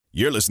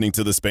You're listening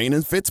to the Spain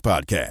and Fitz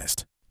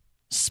podcast.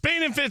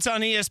 Spain and Fitz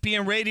on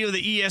ESPN Radio,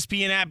 the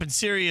ESPN app, and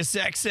Sirius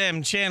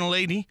XM Channel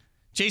 80.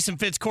 Jason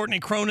Fitz, Courtney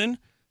Cronin.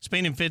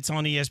 Spain and Fitz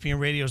on ESPN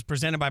Radio is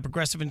presented by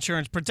Progressive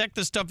Insurance. Protect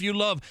the stuff you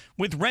love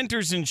with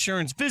Renters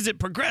Insurance. Visit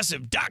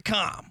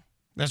Progressive.com.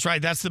 That's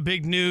right. That's the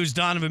big news.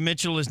 Donovan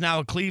Mitchell is now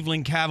a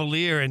Cleveland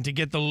Cavalier. And to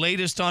get the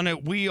latest on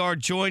it, we are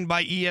joined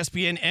by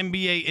ESPN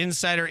NBA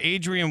insider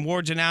Adrian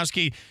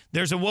Wojnarowski.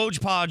 There's a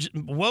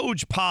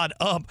Woj pod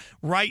up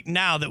right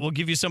now that will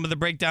give you some of the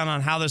breakdown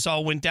on how this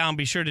all went down.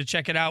 Be sure to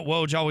check it out.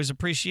 Woj, always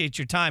appreciate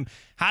your time.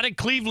 How did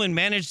Cleveland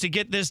manage to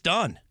get this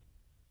done?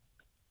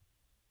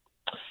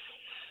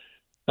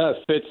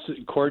 Fitz,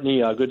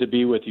 Courtney, good to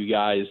be with you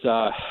guys.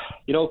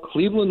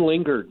 Cleveland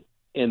lingered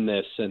in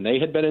this, and they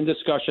had been in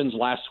discussions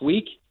last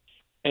week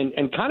and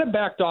kind of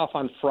backed off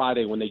on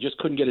Friday when they just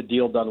couldn't get a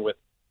deal done with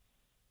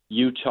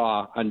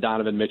Utah on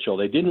Donovan Mitchell.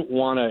 They didn't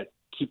want to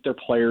keep their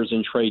players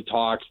in trade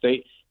talks.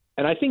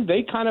 And I think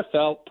they kind of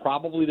felt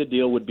probably the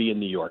deal would be in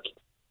New York.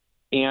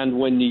 And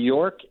when New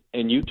York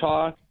and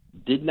Utah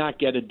did not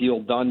get a deal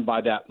done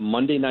by that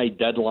Monday night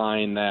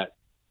deadline that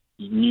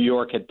New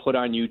York had put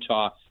on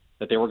Utah,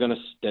 that they were going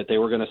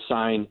to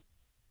sign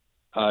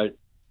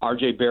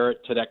R.J.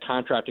 Barrett to that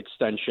contract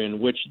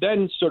extension, which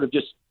then sort of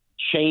just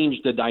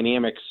changed the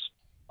dynamics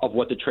of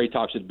what the trade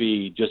talks would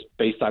be just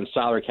based on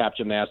salary cap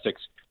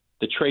gymnastics.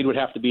 The trade would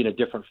have to be in a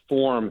different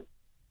form,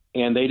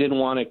 and they didn't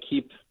want to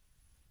keep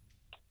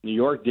 – New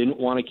York didn't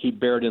want to keep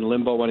Barrett in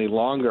limbo any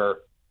longer.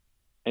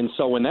 And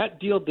so when that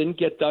deal didn't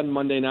get done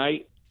Monday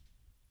night,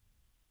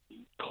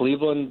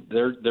 Cleveland,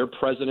 their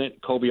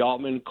president, Kobe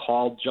Altman,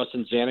 called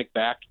Justin Zanuck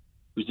back,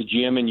 who's the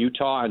GM in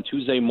Utah, on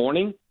Tuesday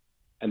morning,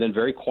 and then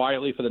very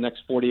quietly for the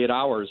next 48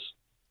 hours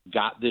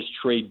got this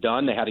trade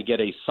done. They had to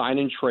get a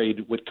sign-in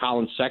trade with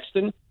Colin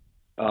Sexton,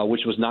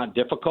 which was not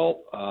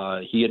difficult.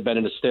 He had been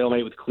in a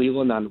stalemate with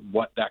Cleveland on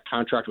what that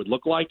contract would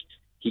look like.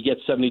 He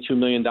gets $72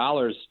 million,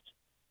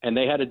 and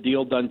they had a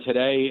deal done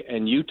today,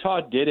 and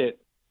Utah did it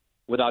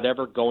without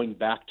ever going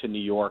back to New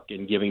York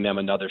and giving them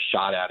another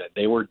shot at it.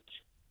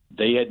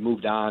 They had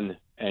moved on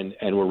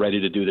and were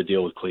ready to do the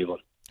deal with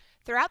Cleveland.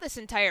 Throughout this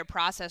entire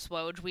process,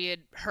 Woj, we had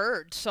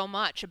heard so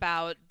much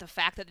about the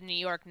fact that the New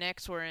York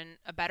Knicks were in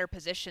a better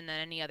position than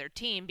any other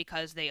team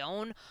because they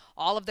own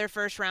all of their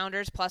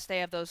first-rounders, plus they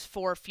have those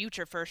 4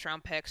 future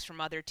first-round picks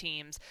from other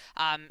teams.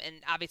 And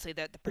obviously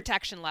the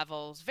protection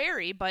levels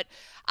vary, but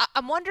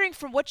I'm wondering,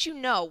 from what you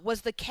know,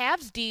 was the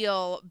Cavs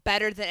deal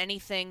better than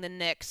anything the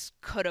Knicks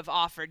could have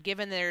offered,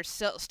 given there's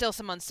still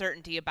some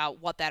uncertainty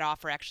about what that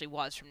offer actually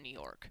was from New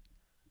York?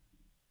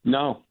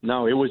 No,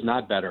 it was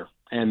not better.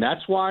 And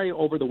that's why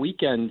over the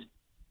weekend,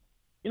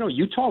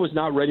 Utah was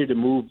not ready to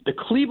move. The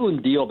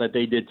Cleveland deal that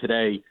they did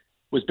today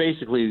was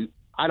basically,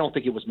 I don't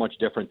think it was much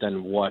different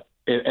than what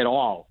at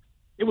all.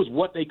 It was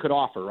what they could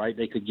offer, right?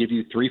 They could give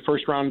you 3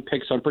 first-round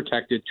picks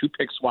unprotected, 2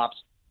 pick swaps,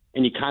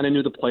 and you kind of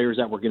knew the players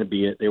that were going to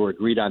be it. They were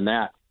agreed on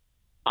that.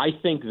 I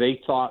think they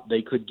thought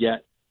they could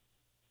get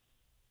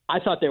 –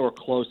 I thought they were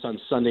close on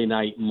Sunday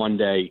night,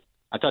 Monday.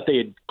 I thought they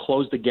had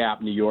closed the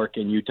gap New York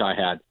and Utah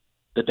had,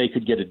 that they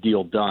could get a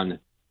deal done.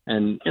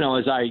 And,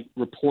 as I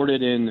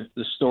reported in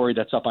the story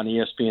that's up on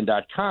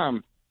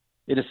ESPN.com,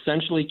 it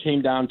essentially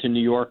came down to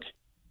New York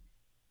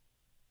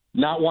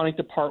not wanting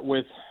to part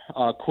with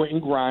Quentin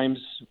Grimes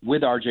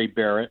with R.J.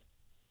 Barrett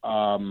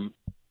unless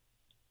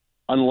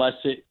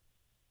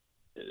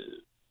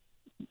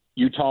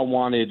Utah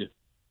wanted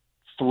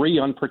 3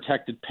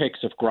 unprotected picks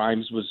if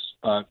Grimes was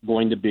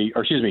going to be –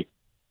 or excuse me,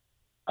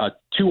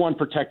 2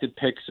 unprotected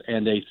picks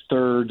and a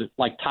third,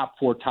 like top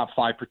 4, top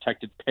 5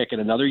 protected pick in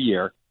another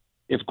year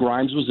if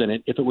Grimes was in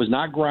it. If it was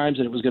not Grimes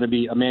and it was going to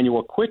be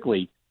Emmanuel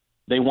Quickley,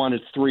 they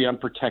wanted 3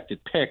 unprotected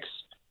picks.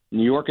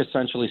 New York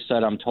essentially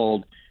said, I'm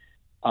told,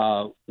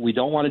 we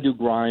don't want to do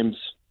Grimes,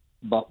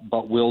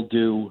 but we'll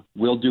do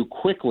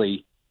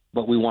Quickley,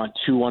 but we want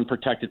 2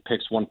 unprotected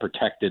picks, 1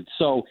 protected.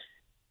 So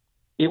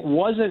it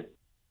wasn't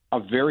a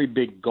very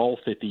big gulf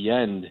at the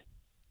end,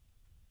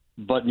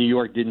 but New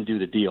York didn't do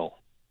the deal.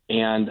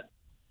 And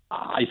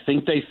I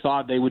think they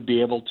thought they would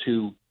be able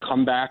to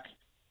come back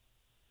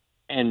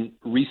and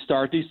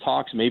restart these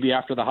talks maybe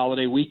after the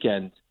holiday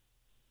weekend.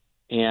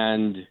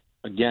 And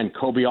again,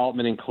 Kobe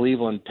Altman in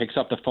Cleveland picks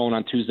up the phone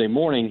on Tuesday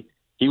morning.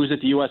 He was at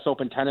the U.S.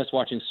 Open tennis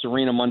watching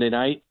Serena Monday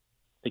night.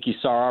 I think he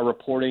saw our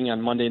reporting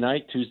on Monday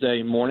night.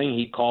 Tuesday morning,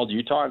 he called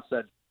Utah and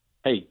said,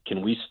 hey,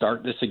 can we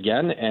start this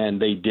again?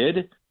 And they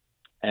did,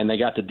 and they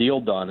got the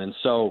deal done. And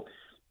so,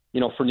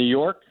 for New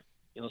York,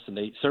 listen,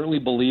 they certainly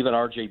believe in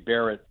R.J.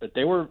 Barrett, but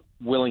they were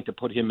willing to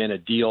put him in a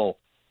deal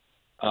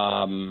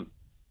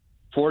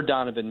for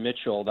Donovan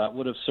Mitchell that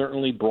would have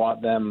certainly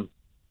brought them,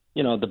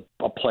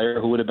 a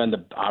player who would have been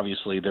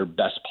obviously their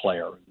best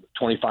player,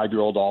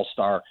 25-year-old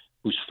all-star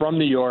who's from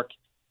New York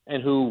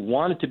and who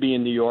wanted to be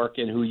in New York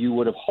and who you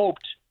would have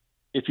hoped,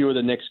 if you were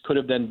the Knicks, could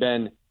have then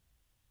been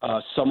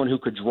someone who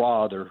could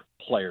draw other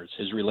players,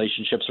 his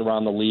relationships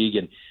around the league.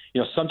 And,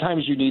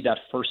 sometimes you need that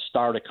first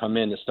star to come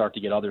in to start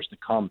to get others to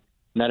come.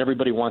 Not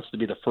everybody wants to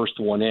be the first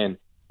one in.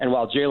 And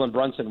while Jalen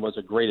Brunson was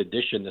a great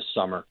addition this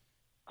summer,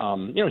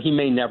 He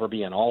may never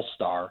be an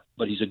all-star,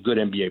 but he's a good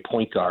NBA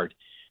point guard.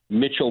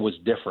 Mitchell was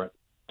different.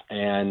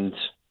 And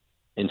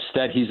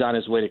instead, he's on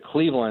his way to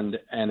Cleveland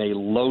and a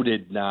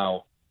loaded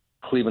now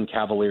Cleveland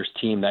Cavaliers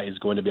team that is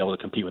going to be able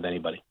to compete with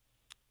anybody.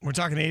 We're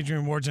talking to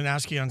Adrian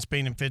Wojnarowski on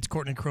Spain and Fitz,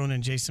 Courtney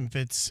Cronin, Jason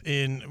Fitz.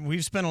 And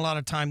we've spent a lot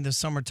of time this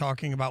summer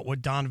talking about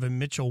what Donovan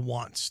Mitchell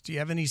wants. Do you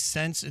have any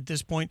sense at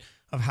this point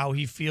of how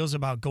he feels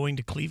about going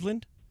to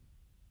Cleveland?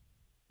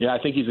 Yeah, I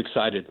think he's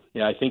excited.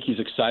 I think he's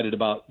excited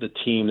about the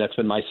team. That's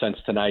been my sense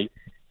tonight.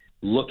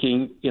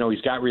 Looking,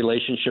 he's got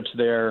relationships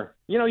there.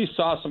 You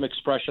saw some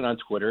expression on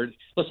Twitter.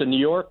 Listen, New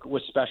York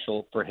was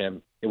special for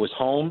him. It was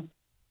home,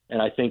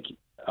 and I think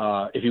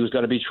if he was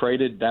going to be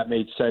traded, that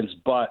made sense.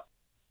 But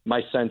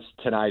my sense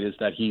tonight is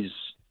that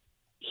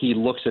he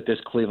looks at this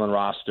Cleveland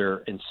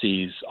roster and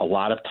sees a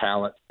lot of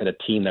talent and a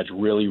team that's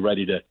really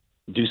ready to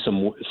do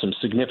some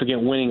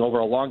significant winning over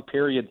a long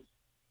period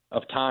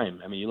of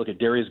time. I mean, you look at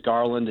Darius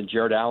Garland and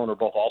Jared Allen are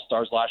both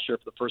All-Stars last year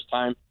for the first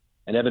time,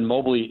 and Evan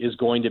Mobley is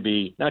going to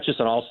be not just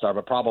an All-Star,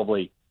 but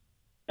probably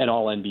an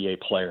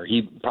All-NBA player.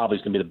 He probably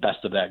is going to be the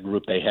best of that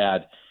group they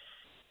had.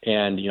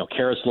 And,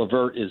 Karis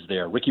LeVert is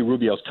there. Ricky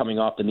Rubio's coming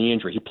off the knee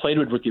injury. He played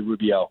with Ricky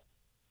Rubio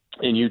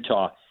in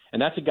Utah.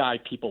 And that's a guy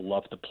people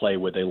love to play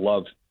with. They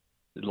love,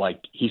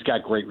 he's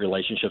got great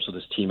relationships with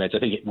his teammates. I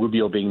think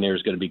Rubio being there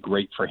is going to be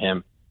great for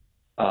him.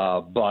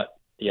 But,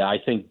 I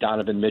think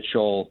Donovan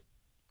Mitchell,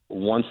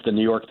 once the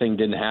New York thing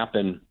didn't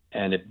happen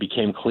and it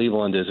became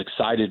Cleveland, is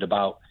excited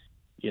about,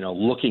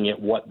 looking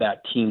at what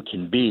that team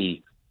can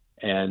be.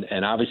 And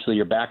obviously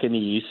you're back in the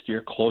East.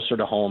 You're closer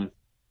to home,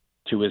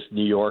 to his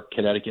New York,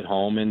 Connecticut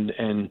home.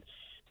 And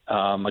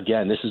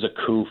again, this is a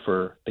coup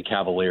for the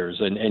Cavaliers.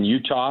 And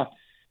Utah,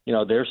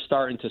 they're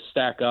starting to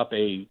stack up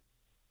a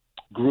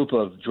group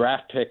of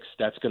draft picks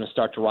that's going to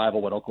start to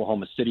rival what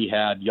Oklahoma City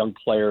had, young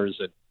players.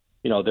 And,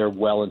 they're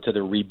well into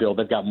their rebuild.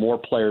 They've got more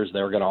players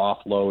they're going to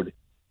offload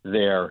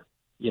there.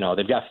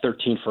 They've got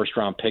 13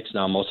 first-round picks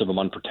now, most of them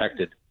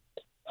unprotected,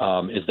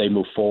 as they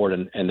move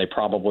forward. And they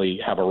probably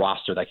have a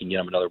roster that can get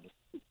them another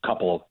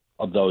couple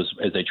of those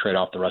as they trade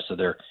off the rest of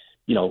their,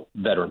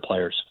 veteran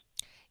players.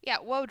 Yeah,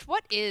 Woj,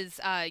 what is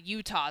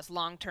Utah's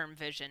long-term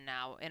vision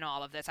now in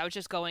all of this? I was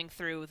just going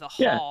through the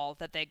haul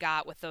that they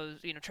got with those,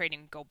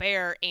 trading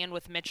Gobert and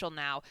with Mitchell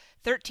now.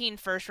 13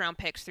 first-round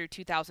picks through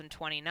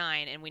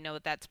 2029, and we know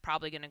that that's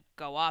probably going to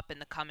go up in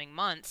the coming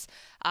months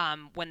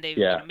when they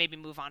maybe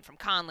move on from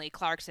Conley,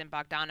 Clarkson,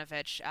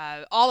 Bogdanovich,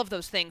 all of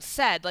those things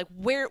said.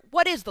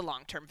 What is the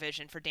long-term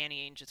vision for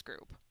Danny Ainge's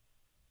group?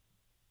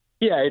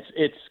 Yeah,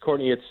 it's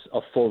Courtney, it's a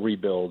full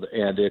rebuild,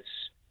 and it's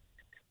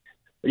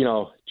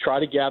try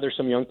to gather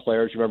some young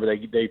players. Remember,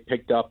 they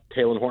picked up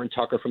Talen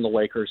Horton-Tucker from the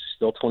Lakers,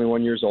 still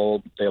 21 years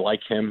old. They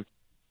like him.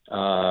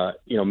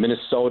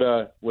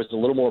 Minnesota was a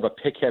little more of a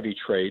pick-heavy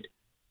trade,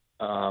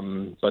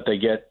 but they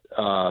get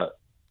Kessler,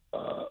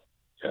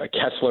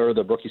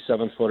 the rookie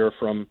 7-footer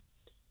from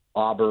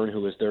Auburn,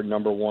 who was their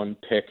number one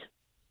pick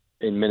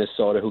in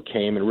Minnesota, who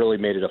came and really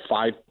made it a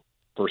 5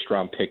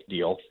 first-round pick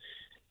deal.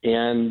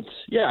 And,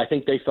 I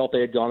think they felt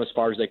they had gone as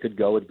far as they could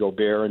go with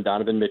Gobert and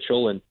Donovan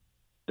Mitchell, and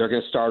they're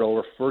going to start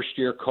over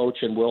first-year coach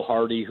and Will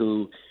Hardy,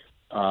 who,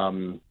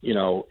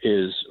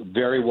 is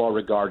very well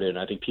regarded. And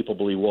I think people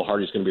believe Will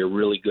Hardy is going to be a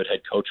really good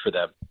head coach for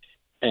them.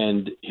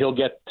 And he'll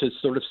get to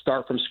sort of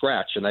start from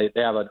scratch. And they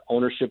have an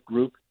ownership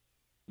group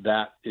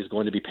that is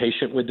going to be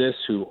patient with this,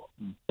 who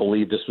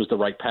believe this was the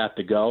right path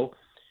to go.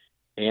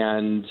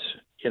 And,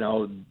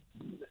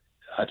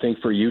 I think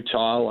for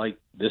Utah,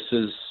 this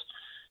is,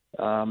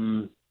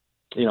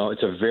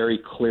 it's a very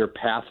clear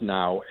path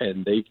now.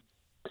 And they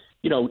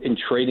in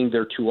trading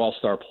their 2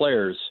 all-star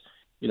players,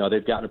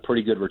 they've gotten a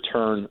pretty good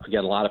return.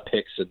 Again, a lot of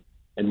picks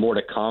and more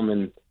to come.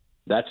 And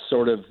that's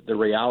sort of the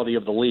reality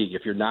of the league.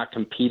 If you're not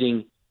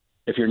competing,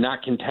 if you're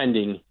not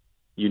contending,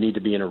 you need to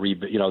be in a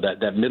rebuild.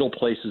 That middle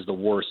place is the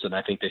worst. And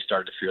I think they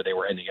started to fear they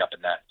were ending up in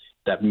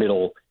that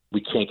middle,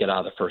 we can't get out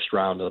of the first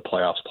round of the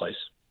playoffs place.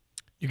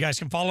 You guys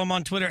can follow him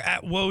on Twitter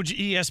at Woj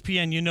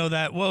ESPN. You know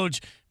that.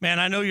 Woj, man,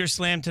 I know you're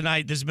slammed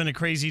tonight. This has been a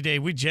crazy day.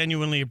 We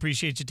genuinely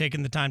appreciate you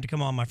taking the time to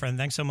come on, my friend.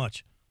 Thanks so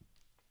much.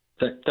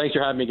 Thanks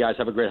for having me, guys.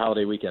 Have a great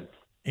holiday weekend.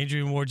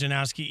 Adrian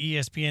Wojnarowski,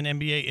 ESPN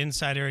NBA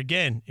insider.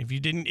 Again,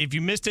 if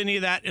you missed any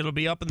of that, it'll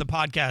be up in the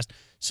podcast.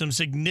 Some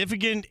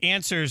significant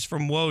answers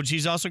from Woj.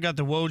 He's also got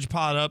the Woj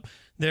pod up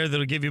there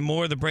that'll give you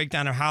more of the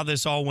breakdown of how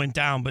this all went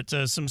down. But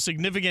some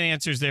significant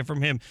answers there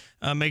from him.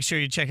 Make sure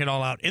you check it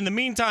all out. In the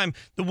meantime,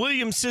 the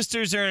Williams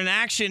sisters are in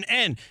action,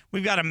 and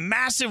we've got a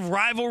massive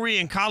rivalry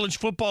in college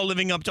football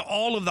living up to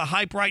all of the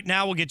hype right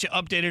now. We'll get you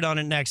updated on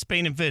it next.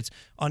 Spain and Fitz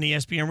on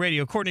ESPN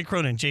Radio. Courtney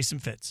Cronin, Jason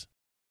Fitz.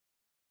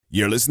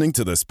 You're listening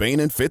to the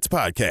Spain and Fitz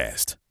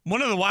podcast.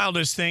 One of the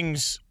wildest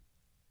things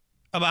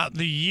about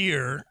the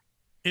year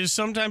is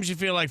sometimes you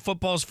feel like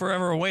football's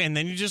forever away, and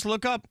then you just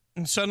look up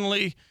and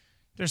suddenly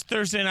there's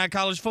Thursday night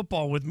college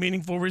football with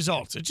meaningful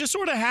results. It just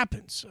sort of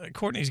happens.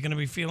 Courtney's going to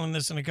be feeling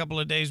this in a couple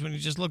of days when you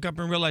just look up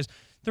and realize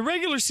the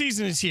regular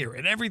season is here,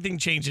 and everything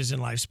changes in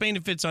life. Spain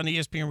and Fitz on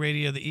ESPN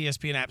Radio, the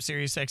ESPN app,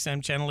 Sirius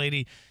XM, Channel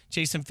 80.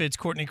 Jason Fitz,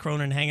 Courtney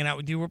Cronin hanging out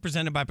with you. We're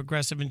presented by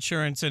Progressive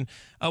Insurance, and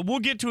we'll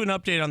get to an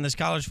update on this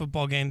college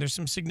football game. There's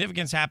some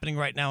significance happening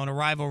right now in a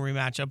rivalry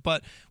matchup,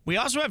 but we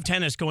also have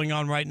tennis going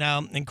on right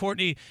now. And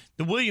Courtney,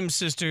 the Williams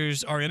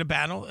sisters are in a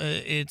battle.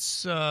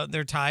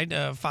 They're tied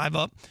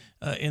 5-up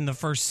in the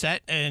first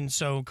set, and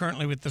so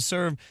currently with the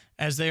serve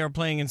as they are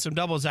playing in some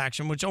doubles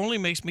action, which only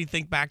makes me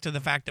think back to the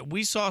fact that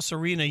we saw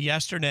Serena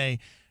yesterday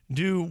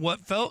do what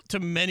felt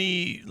to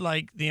many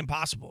like the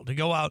impossible, to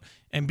go out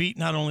and beat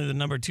not only the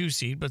number 2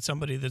 seed, but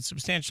somebody that's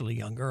substantially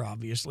younger,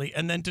 obviously,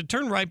 and then to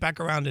turn right back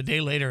around a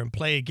day later and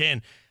play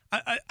again.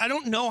 I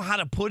don't know how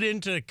to put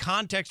into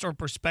context or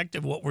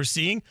perspective what we're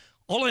seeing.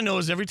 All I know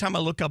is every time I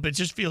look up, it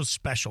just feels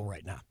special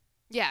right now.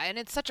 Yeah, and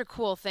it's such a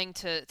cool thing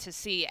to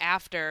see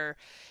after,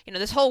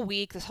 this whole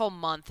week, this whole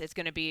month is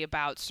going to be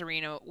about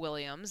Serena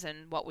Williams,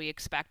 and what we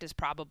expect is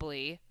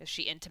probably, as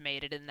she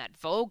intimated in that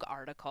Vogue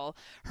article,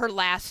 her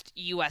last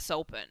U.S.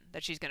 Open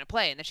that she's going to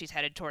play and that she's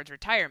headed towards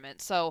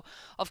retirement. So,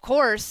 of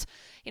course,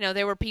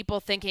 there were people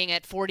thinking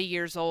at 40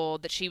 years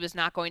old that she was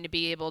not going to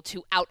be able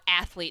to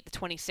out-athlete the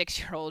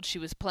 26-year-old she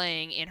was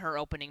playing in her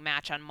opening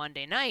match on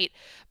Monday night,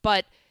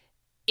 but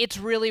it's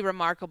really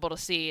remarkable to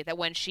see that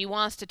when she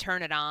wants to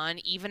turn it on,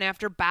 even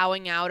after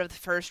bowing out of the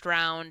first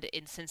round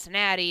in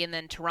Cincinnati and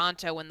then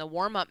Toronto in the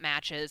warm-up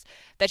matches,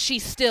 that she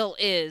still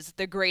is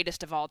the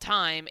greatest of all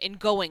time in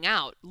going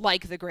out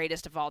like the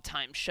greatest of all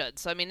time should.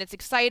 So, it's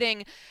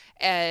exciting.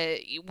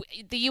 The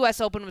U.S.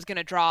 Open was going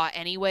to draw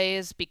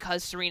anyways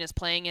because Serena's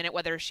playing in it,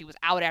 whether she was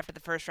out after the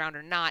first round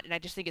or not. And I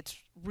just think it's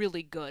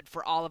really good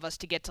for all of us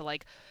to get to,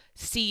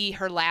 see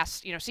her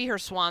see her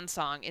swan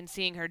song and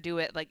seeing her do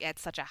it, at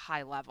such a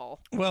high level.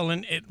 Well,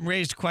 and it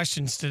raised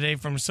questions today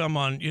from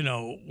someone,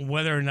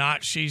 whether or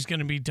not she's going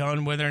to be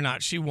done, whether or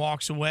not she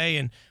walks away.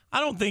 And I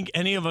don't think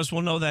any of us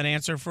will know that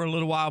answer for a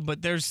little while,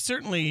 but there's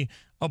certainly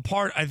a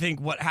part, I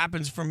think, what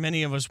happens for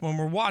many of us when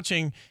we're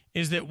watching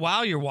is that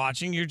while you're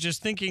watching, you're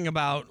just thinking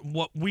about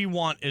what we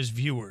want as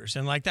viewers.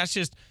 And that's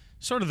just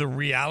sort of the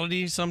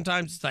reality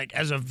sometimes. It's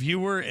as a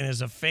viewer and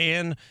as a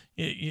fan,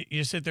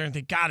 you sit there and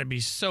think, God, it'd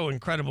be so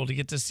incredible to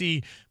get to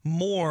see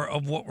more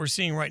of what we're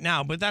seeing right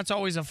now. But that's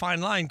always a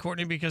fine line,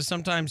 Courtney, because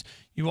sometimes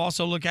you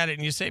also look at it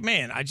and you say,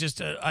 man,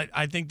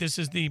 I think this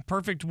is the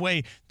perfect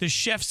way, the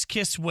chef's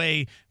kiss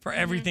way for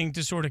everything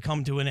to sort of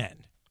come to an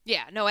end.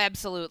 Yeah, no,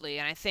 absolutely.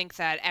 And I think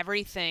that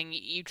everything,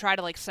 you try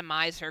to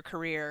surmise her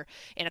career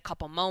in a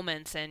couple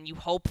moments, and you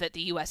hope that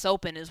the U.S.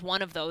 Open is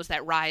one of those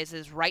that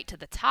rises right to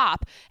the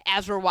top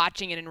as we're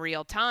watching it in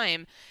real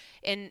time.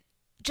 And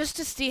just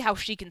to see how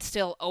she can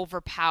still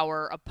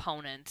overpower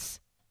opponents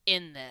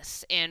in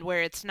this, and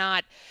where it's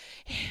not,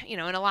 in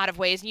a lot of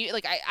ways,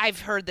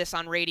 I've heard this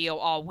on radio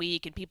all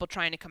week, and people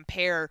trying to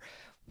compare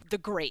the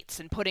greats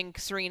and putting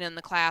Serena in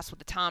the class with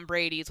the Tom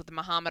Bradys, with the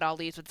Muhammad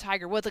Alis, with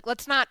Tiger Woods.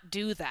 Let's not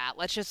do that.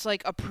 Let's just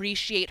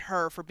appreciate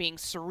her for being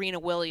Serena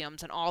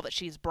Williams and all that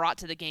she's brought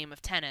to the game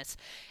of tennis.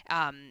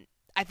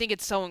 I think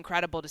it's so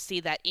incredible to see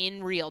that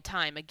in real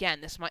time.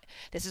 Again,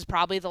 this is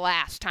probably the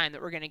last time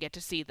that we're going to get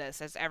to see this,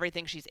 as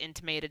everything she's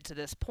intimated to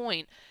this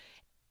point.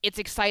 It's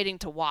exciting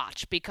to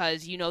watch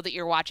because you know that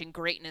you're watching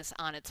greatness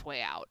on its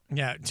way out.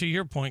 Yeah, to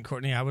your point,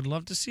 Courtney, I would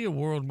love to see a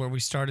world where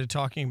we started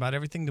talking about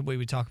everything the way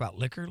we talk about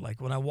liquor.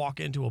 Like when I walk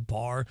into a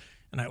bar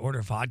and I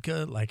order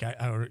vodka,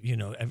 I order,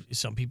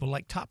 some people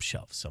like top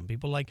shelf. Some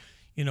people like,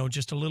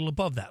 just a little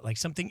above that, like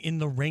something in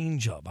the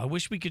range of. I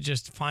wish we could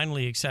just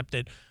finally accept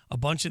that a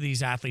bunch of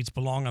these athletes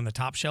belong on the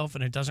top shelf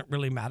and it doesn't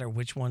really matter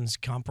which one's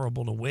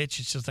comparable to which.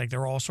 It's just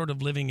they're all sort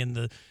of living in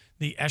the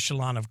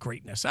echelon of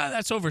greatness.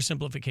 That's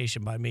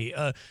oversimplification by me.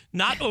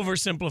 Not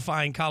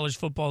oversimplifying college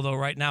football, though,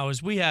 right now,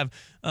 is we have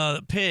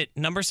Pitt,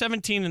 number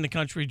 17 in the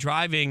country,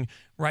 driving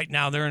right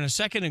now. They're in a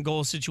second and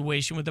goal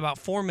situation with about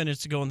 4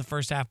 minutes to go in the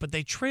first half, but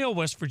they trail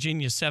West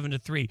Virginia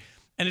 7-3.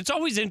 And it's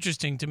always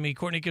interesting to me,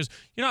 Courtney, because,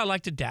 I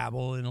like to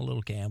dabble in a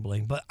little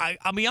gambling, but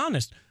I'll be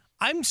honest,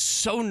 I'm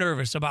so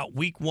nervous about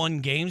week 1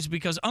 games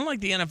because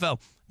unlike the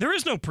NFL, there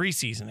is no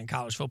preseason in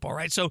college football,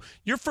 right? So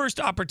your first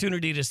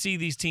opportunity to see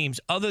these teams,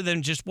 other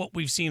than just what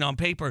we've seen on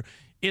paper,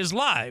 is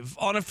live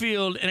on a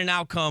field and an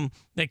outcome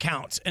that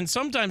counts. And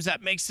sometimes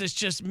that makes this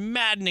just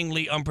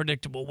maddeningly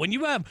unpredictable. When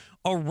you have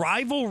a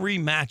rivalry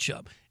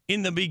matchup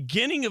in the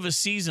beginning of a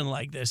season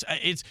like this,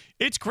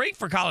 it's great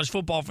for college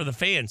football for the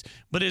fans.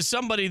 But as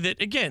somebody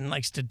that, again,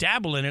 likes to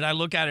dabble in it, I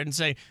look at it and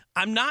say,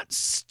 I'm not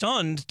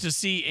stunned to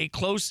see a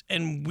close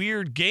and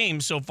weird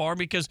game so far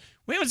because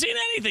we haven't seen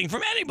anything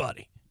from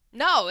anybody.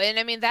 No,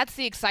 and that's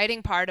the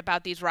exciting part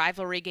about these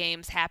rivalry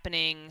games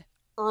happening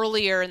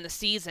earlier in the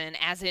season,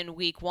 as in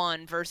week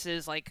 1,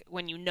 versus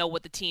when you know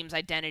what the team's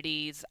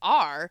identities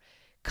are.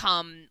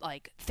 come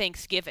like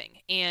Thanksgiving.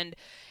 And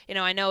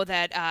I know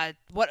that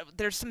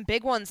there's some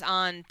big ones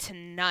on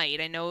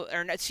tonight. I know,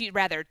 or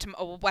rather,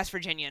 West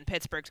Virginia and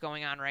Pittsburgh's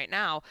going on right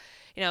now.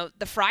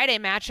 The Friday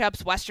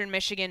matchups, Western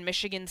Michigan,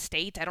 Michigan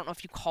State. I don't know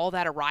if you call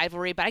that a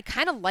rivalry, but I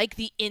kind of like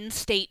the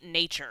in-state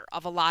nature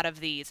of a lot of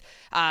these,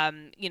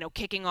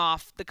 kicking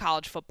off the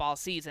college football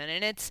season.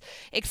 And it's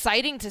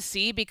exciting to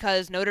see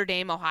because Notre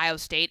Dame, Ohio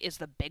State is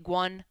the big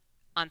one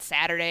on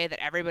Saturday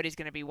that everybody's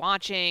going to be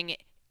watching.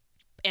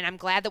 And I'm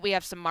glad that we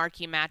have some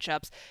marquee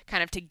matchups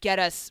kind of to get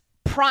us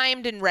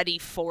primed and ready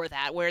for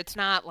that, where it's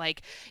not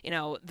like,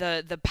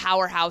 the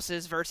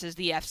powerhouses versus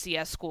the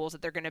FCS schools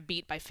that they're going to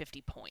beat by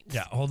 50 points.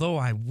 Yeah, although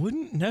I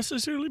wouldn't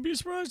necessarily be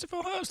surprised if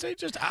Ohio State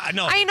just I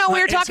know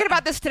we were talking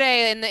about this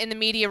today in the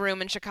media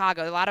room in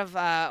Chicago. A lot of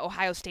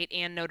Ohio State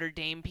and Notre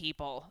Dame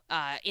people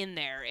in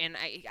there, and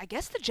I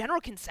guess the general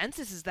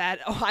consensus is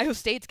that Ohio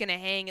State's going to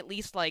hang at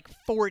least like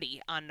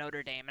 40 on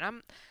Notre Dame,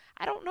 and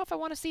I don't know if I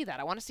want to see that.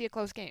 I want to see a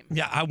close game.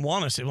 Yeah, I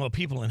want to see. Well,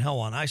 people in hell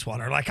on ice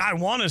water. Like, I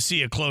want to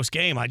see a close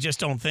game. I just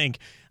don't think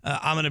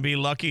I'm going to be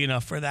lucky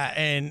enough for that.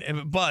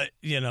 But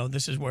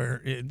this is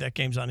where that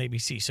game's on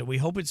ABC. So we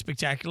hope it's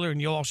spectacular, and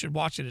you all should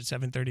watch it at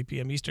 7:30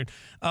 p.m. Eastern.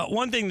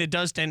 One thing that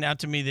does stand out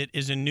to me that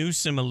is a new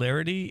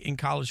similarity in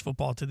college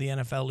football to the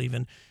NFL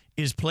even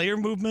is player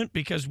movement,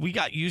 because we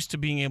got used to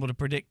being able to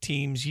predict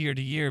teams year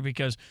to year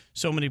because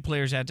so many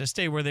players had to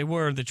stay where they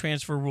were. The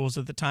transfer rules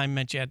at the time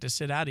meant you had to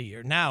sit out a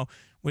year. Now,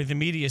 with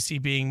immediacy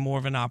being more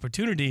of an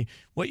opportunity,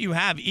 what you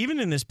have, even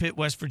in this Pitt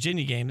West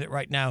Virginia game that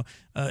right now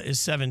is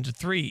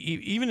 7-3,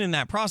 even in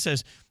that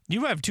process,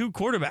 you have two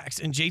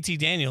quarterbacks in JT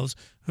Daniels,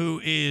 who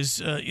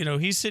is,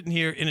 he's sitting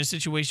here in a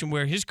situation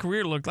where his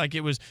career looked like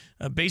it was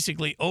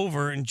basically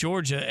over in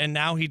Georgia, and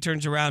now he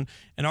turns around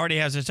and already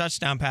has a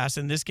touchdown pass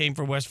in this game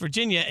for West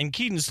Virginia. And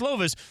Keaton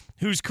Slovis,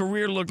 whose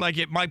career looked like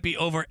it might be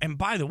over, and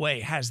by the way,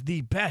 has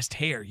the best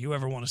hair you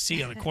ever want to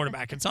see on a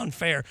quarterback. It's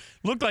unfair.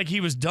 Looked like he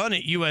was done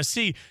at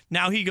USC.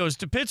 Now he goes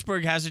to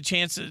Pittsburgh, has a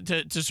chance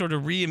to sort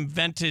of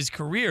reinvent his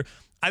career.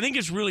 I think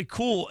it's really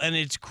cool, and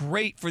it's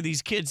great for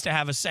these kids to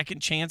have a second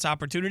chance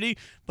opportunity,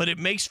 but it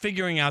makes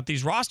figuring out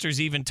these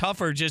rosters even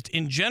tougher just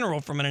in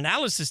general from an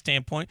analysis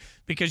standpoint,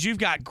 because you've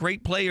got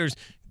great players,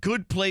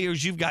 good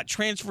players, you've got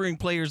transferring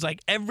players, like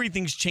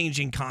everything's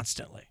changing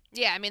constantly.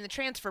 Yeah, I mean, the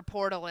transfer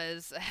portal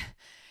is...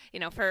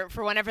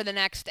 for whenever the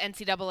next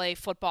NCAA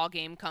football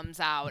game comes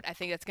out, I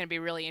think it's going to be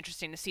really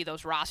interesting to see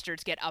those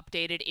rosters get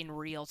updated in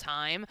real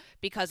time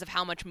because of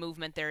how much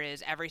movement there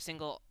is every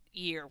single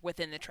year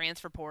within the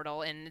transfer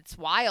portal. And it's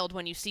wild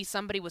when you see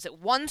somebody was at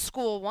one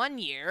school one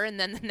year and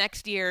then the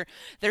next year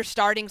they're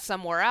starting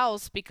somewhere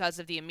else because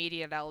of the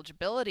immediate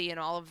eligibility and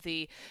all of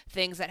the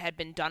things that had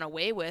been done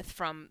away with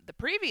from the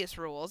previous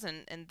rules,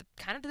 and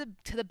kind of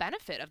to the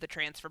benefit of the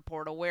transfer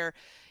portal, where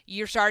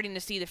you're starting to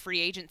see the free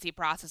agency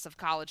process of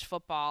college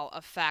football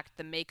affect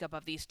the makeup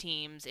of these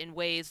teams in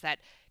ways that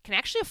can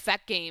actually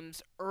affect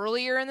games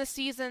earlier in the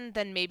season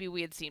than maybe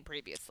we had seen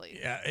previously.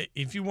 Yeah,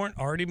 if you weren't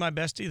already my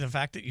bestie, the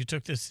fact that you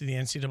took this to the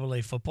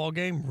NCAA football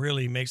game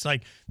really makes,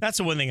 that's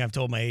the one thing I've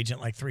told my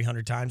agent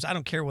 300 times. I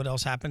don't care what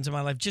else happens in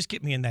my life. Just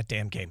get me in that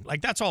damn game.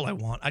 That's all I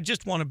want. I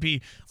just want to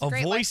be a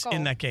voice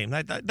in that game.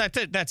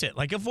 That's it.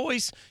 Like a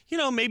voice,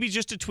 maybe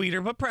just a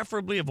tweeter, but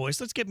preferably a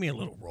voice. Let's get me a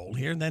little role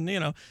here. And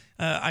then,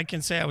 I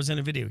can say I was in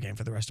a video game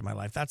for the rest of my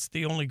life. That's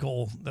the only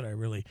goal that I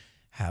really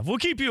have. We'll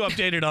keep you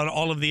updated on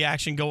all of the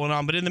action going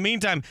on. But in the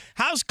meantime,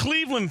 how's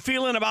Cleveland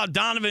feeling about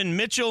Donovan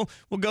Mitchell?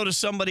 We'll go to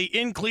somebody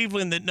in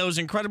Cleveland that knows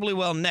incredibly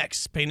well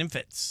next. Spain and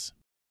Fitz.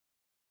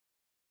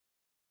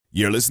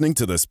 You're listening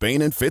to the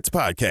Spain and Fitz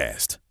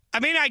podcast. I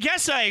mean, I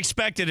guess I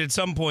expected at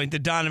some point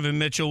that Donovan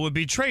Mitchell would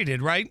be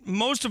traded, right?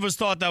 Most of us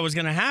thought that was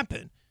going to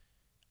happen.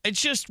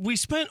 It's just we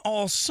spent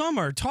all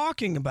summer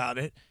talking about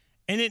it,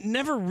 and it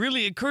never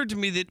really occurred to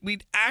me that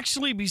we'd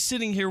actually be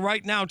sitting here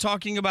right now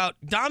talking about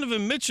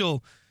Donovan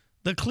Mitchell,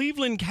 the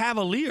Cleveland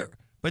Cavalier.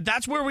 But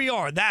that's where we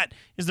are. That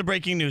is the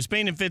breaking news.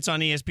 Spain and Fitz on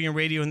ESPN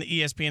Radio and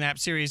the ESPN app,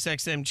 Sirius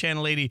XM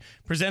Channel 80,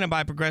 presented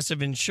by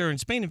Progressive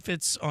Insurance. Spain and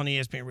Fitz on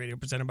ESPN Radio,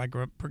 presented by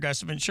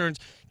Progressive Insurance.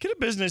 Get a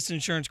business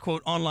insurance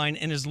quote online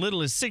in as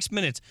little as 6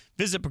 minutes.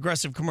 Visit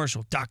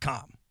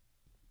progressivecommercial.com.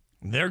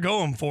 They're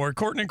going for it.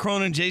 Courtney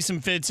Cronin,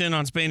 Jason Fitz in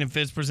on Spain and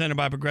Fitz, presented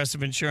by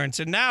Progressive Insurance.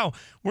 And now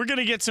we're going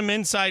to get some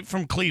insight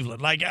from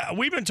Cleveland.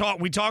 We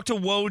talked to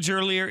Woj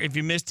earlier. If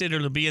you missed it,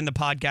 it'll be in the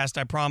podcast,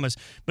 I promise.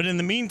 But in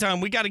the meantime,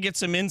 we got to get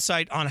some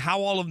insight on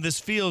how all of this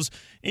feels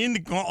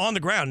on the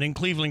ground in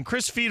Cleveland.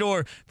 Chris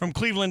Fedor from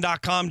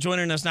Cleveland.com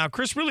joining us now.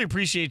 Chris, really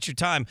appreciate your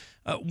time.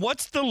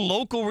 What's the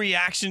local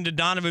reaction to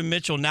Donovan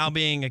Mitchell now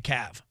being a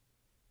Cav?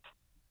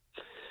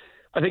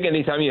 I think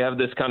anytime you have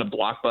this kind of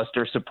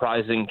blockbuster,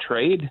 surprising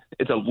trade,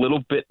 it's a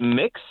little bit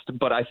mixed,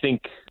 but I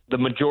think the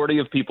majority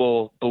of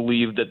people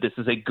believe that this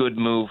is a good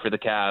move for the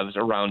Cavs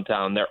around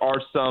town. There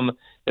are some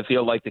that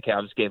feel like the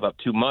Cavs gave up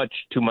too much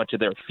of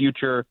their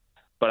future,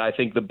 but I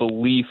think the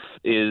belief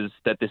is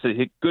that this is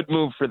a good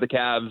move for the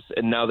Cavs,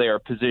 and now they are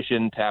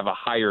positioned to have a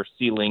higher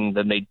ceiling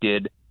than they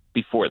did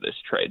before this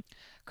trade.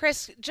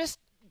 Chris, just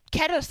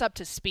get us up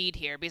to speed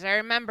here, because I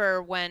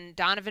remember when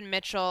Donovan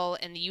Mitchell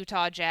and the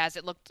Utah Jazz,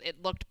 it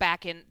looked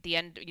back in the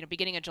end,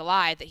 beginning of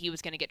July, that he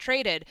was going to get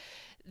traded.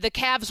 The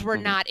Cavs were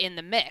not in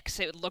the mix.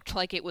 It looked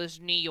like it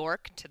was New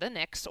York to the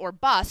Knicks or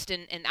bust,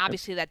 and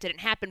obviously that didn't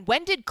happen.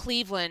 When did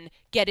Cleveland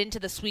get into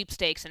the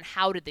sweepstakes, and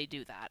how did they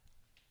do that?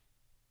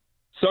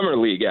 Summer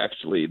League,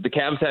 actually. The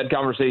Cavs had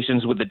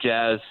conversations with the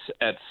Jazz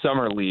at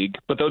Summer League,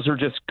 but those are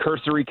just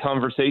cursory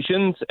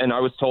conversations, and I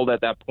was told at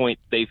that point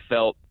they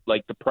felt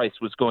like the price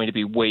was going to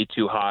be way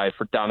too high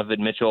for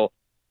Donovan Mitchell,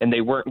 and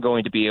they weren't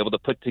going to be able to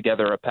put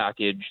together a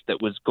package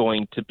that was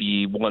going to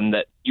be one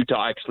that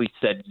Utah actually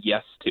said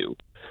yes to.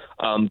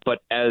 But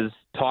as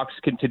talks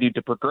continued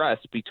to progress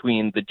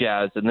between the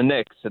Jazz and the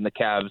Knicks, and the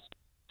Cavs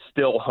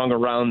still hung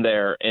around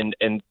there, and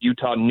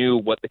Utah knew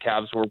what the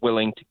Cavs were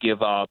willing to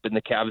give up, and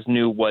the Cavs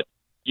knew what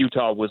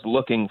Utah was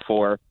looking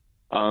for,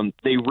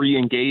 they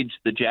re-engaged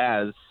the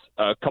Jazz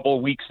a couple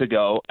of weeks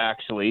ago,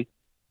 actually,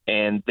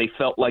 and they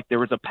felt like there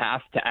was a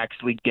path to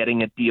actually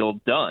getting a deal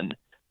done.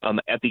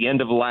 At the end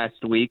of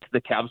last week,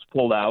 the Cavs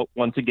pulled out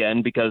once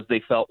again because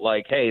they felt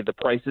like, hey, the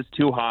price is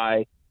too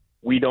high.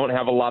 We don't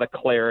have a lot of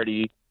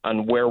clarity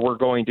on where we're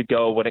going to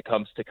go when it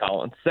comes to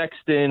Colin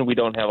Sexton. We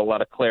don't have a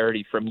lot of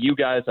clarity from you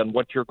guys on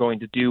what you're going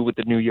to do with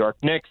the New York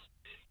Knicks.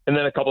 And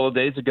then a couple of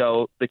days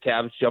ago, the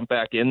Cavs jumped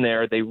back in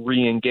there. They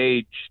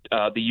re-engaged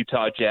the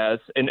Utah Jazz.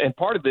 And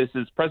part of this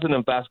is President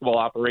of Basketball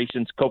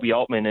Operations Koby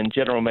Altman and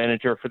General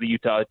Manager for the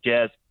Utah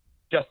Jazz,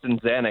 Justin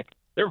Zanuck.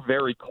 They're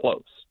very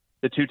close.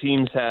 The two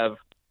teams have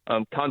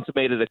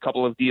consummated a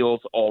couple of deals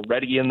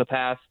already in the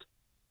past,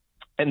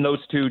 and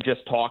those two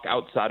just talk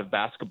outside of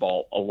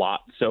basketball a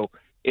lot. So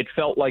it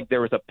felt like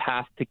there was a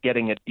path to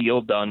getting a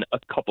deal done a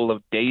couple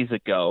of days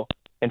ago.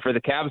 And for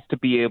the Cavs to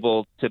be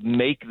able to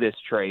make this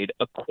trade,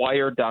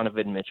 acquire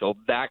Donovan Mitchell,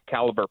 that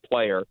caliber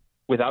player,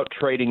 without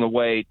trading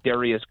away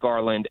Darius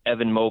Garland,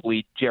 Evan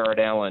Mobley, Jared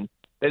Allen,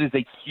 that is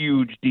a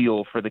huge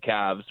deal for the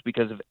Cavs,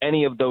 because if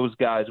any of those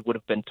guys would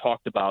have been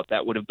talked about,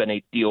 that would have been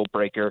a deal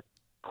breaker.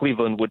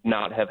 Cleveland would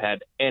not have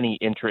had any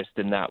interest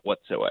in that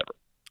whatsoever.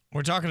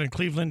 We're talking to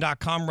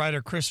Cleveland.com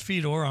writer Chris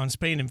Fedor on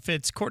Spain and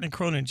Fitz, Courtney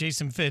Cronin,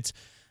 Jason Fitz.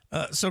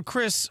 So,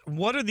 Chris,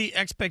 what are the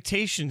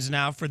expectations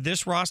now for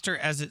this roster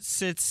as it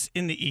sits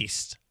in the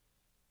East?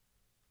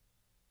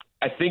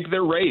 I think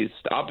they're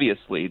raised,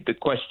 obviously. The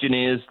question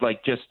is,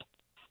 just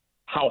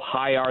how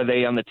high are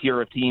they on the tier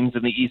of teams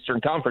in the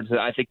Eastern Conference? And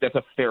I think that's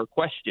a fair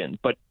question.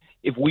 But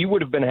if we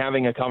would have been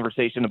having a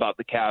conversation about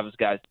the Cavs,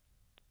 guys,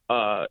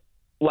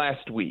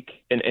 last week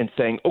and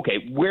saying,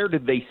 okay, where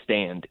did they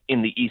stand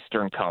in the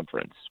Eastern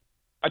Conference?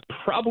 I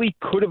probably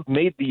could have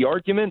made the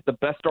argument, the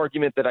best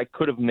argument that I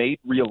could have made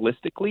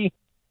realistically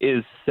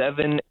is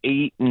 7,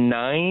 8,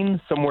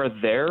 9, somewhere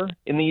there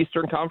in the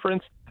Eastern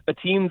Conference, a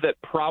team that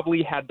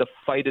probably had to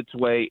fight its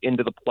way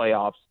into the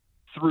playoffs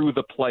through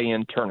the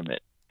play-in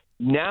tournament.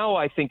 Now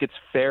I think it's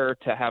fair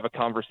to have a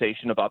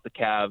conversation about the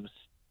Cavs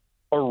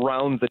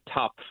around the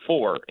top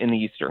 4 in the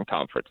Eastern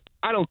Conference.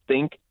 I don't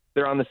think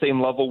they're on the same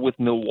level with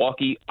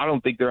Milwaukee. I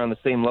don't think they're on the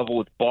same level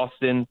with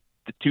Boston,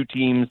 the two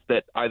teams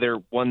that either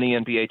won the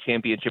NBA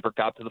championship or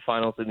got to the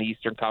finals in the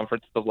Eastern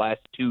Conference the last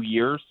 2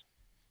 years.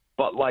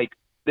 But,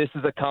 this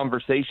is a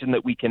conversation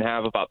that we can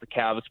have about the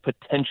Cavs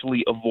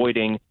potentially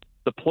avoiding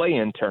the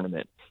play-in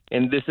tournament.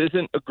 And this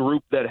isn't a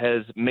group that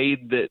has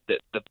made the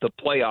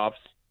playoffs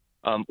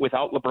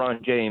without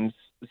LeBron James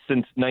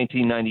since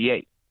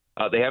 1998.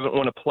 They haven't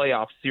won a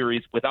playoff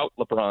series without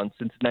LeBron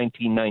since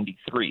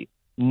 1993.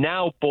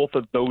 Now both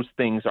of those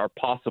things are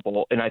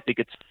possible, and I think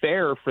it's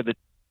fair for the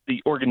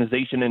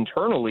organization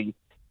internally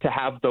to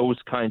have those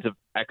kinds of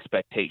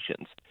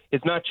expectations.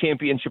 It's not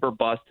championship or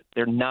bust.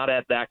 They're not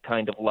at that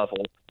kind of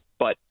level.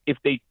 But if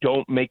they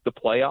don't make the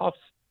playoffs,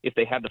 if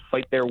they had to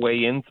fight their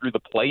way in through the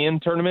play-in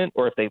tournament,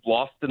 or if they've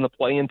lost in the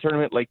play-in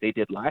tournament like they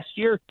did last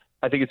year,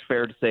 I think it's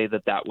fair to say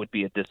that that would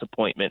be a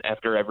disappointment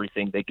after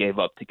everything they gave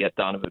up to get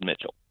Donovan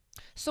Mitchell.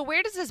 So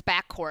where does this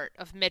backcourt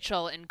of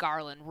Mitchell and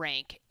Garland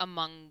rank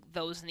among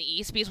those in the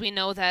East? Because we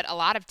know that a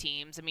lot of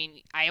teams,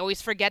 I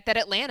always forget that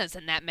Atlanta's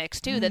in that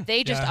mix too, that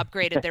they just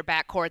upgraded their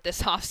backcourt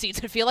this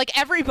offseason. I feel like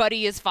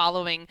everybody is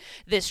following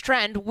this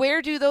trend.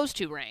 Where do those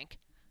two rank?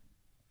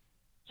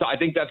 So I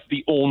think that's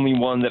the only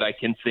one that I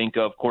can think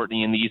of,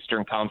 Courtney, in the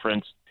Eastern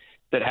Conference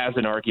that has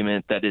an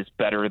argument that is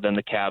better than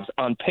the Cavs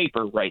on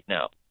paper right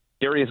now.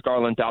 Darius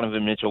Garland,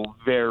 Donovan Mitchell,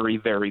 very,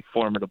 very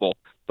formidable.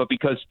 But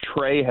because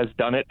Trey has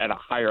done it at a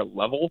higher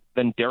level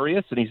than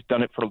Darius, and he's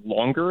done it for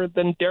longer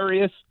than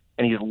Darius,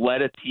 and he's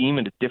led a team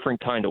in a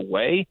different kind of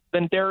way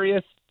than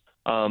Darius,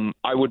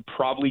 I would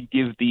probably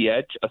give the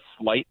edge, a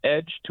slight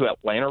edge, to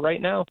Atlanta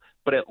right now.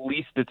 But at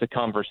least it's a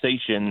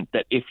conversation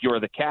that if you're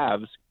the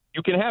Cavs,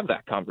 you can have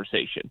that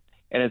conversation.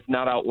 And it's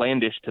not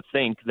outlandish to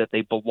think that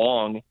they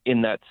belong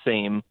in that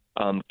same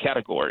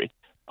category.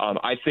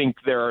 I think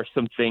there are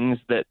some things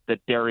that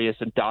Darius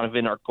and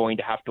Donovan are going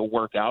to have to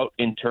work out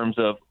in terms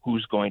of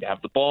who's going to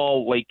have the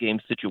ball, late game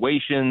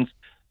situations,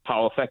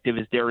 how effective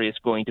is Darius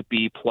going to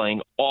be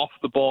playing off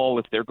the ball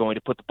if they're going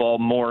to put the ball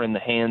more in the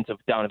hands of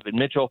Donovan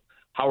Mitchell.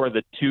 How are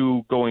the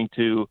two going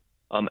to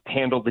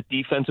handle the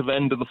defensive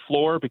end of the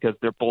floor because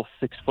they're both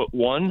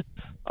 6'1".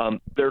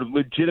 There are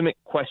legitimate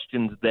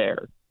questions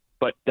there.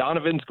 But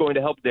Donovan's going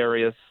to help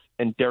Darius,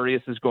 and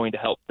Darius is going to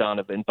help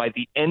Donovan. By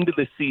the end of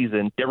the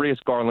season, Darius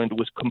Garland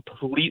was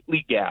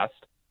completely gassed,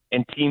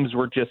 and teams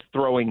were just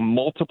throwing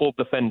multiple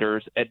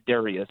defenders at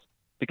Darius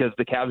because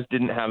the Cavs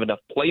didn't have enough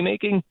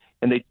playmaking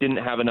and they didn't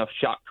have enough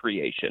shot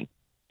creation.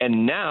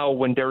 And now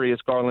when Darius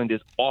Garland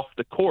is off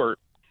the court,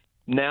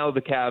 now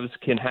the Cavs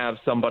can have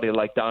somebody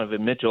like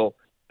Donovan Mitchell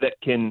that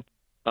can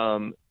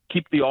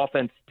keep the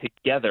offense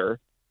together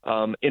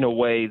in a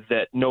way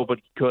that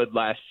nobody could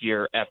last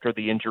year after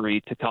the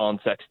injury to Colin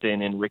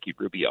Sexton and Ricky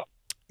Rubio.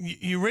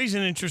 You raise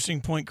an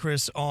interesting point,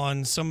 Chris,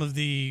 on some of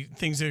the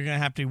things that are going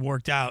to have to be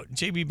worked out.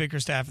 JB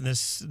Bickerstaff and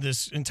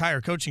this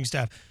entire coaching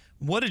staff,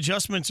 what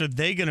adjustments are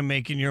they going to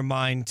make in your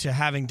mind to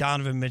having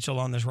Donovan Mitchell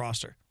on this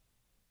roster?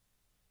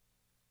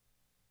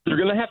 They're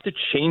going to have to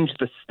change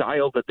the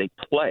style that they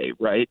play,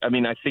 right? I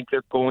mean, I think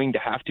they're going to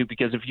have to,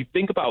 because if you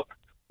think about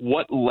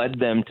what led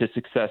them to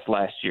success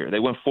last year, they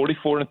went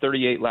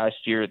 44-38 last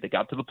year. They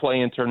got to the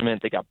play-in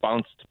tournament. They got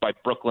bounced by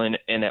Brooklyn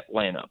and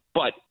Atlanta,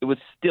 but it was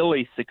still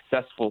a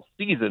successful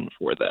season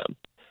for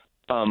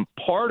them.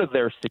 Part of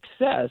their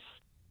success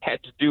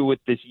had to do with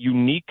this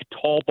unique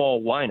tall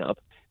ball lineup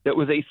that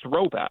was a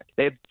throwback.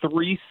 They had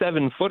 3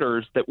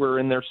 7-footers that were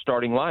in their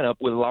starting lineup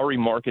with Lauri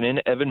Markkanen,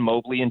 Evan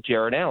Mobley, and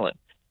Jarrett Allen.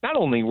 Not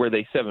only were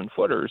they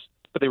 7-footers,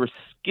 but they were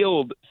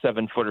skilled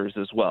 7-footers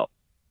as well.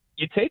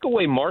 You take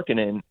away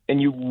Markkanen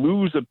and you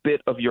lose a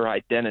bit of your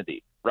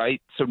identity,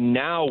 right? So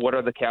now what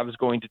are the Cavs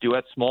going to do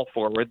at small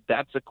forward?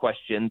 That's a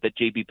question that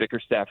JB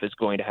Bickerstaff is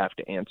going to have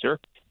to answer.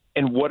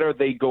 And what are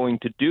they going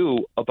to do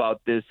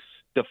about this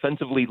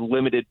defensively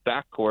limited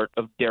backcourt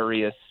of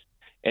Darius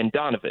and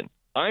Donovan?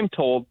 I'm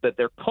told that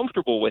they're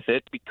comfortable with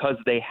it because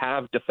they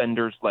have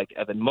defenders like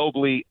Evan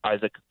Mobley,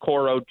 Isaac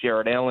Okoro,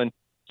 Jarrett Allen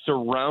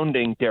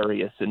surrounding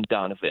Darius and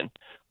Donovan.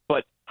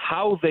 But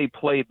how they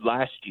played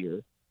last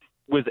year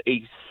was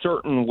a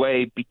certain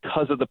way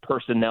because of the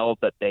personnel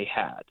that they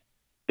had.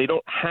 They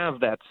don't have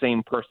that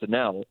same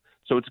personnel,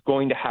 so it's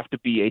going to have to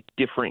be a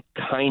different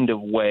kind of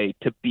way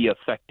to be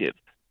effective.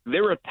 They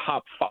were a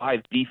top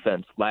 5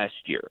 defense last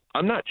year.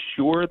 I'm not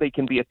sure they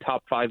can be a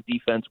top 5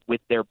 defense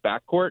with their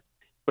backcourt,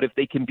 but if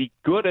they can be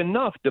good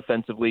enough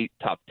defensively,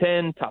 top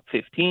 10, top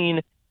 15,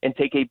 and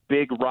take a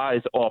big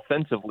rise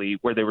offensively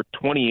where they were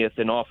 20th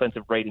in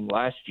offensive rating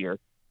last year,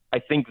 I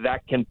think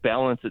that can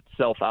balance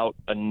itself out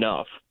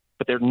enough.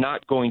 But they're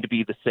not going to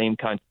be the same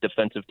kind of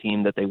defensive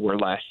team that they were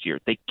last year.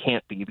 They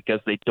can't be because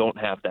they don't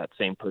have that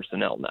same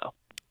personnel now.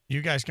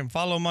 You guys can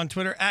follow him on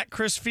Twitter at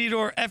Chris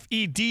Fedor,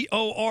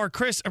 Fedor.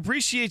 Chris,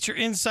 appreciate your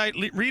insight.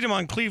 Read him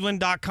on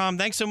cleveland.com.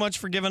 Thanks so much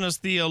for giving us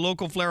the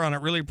local flair on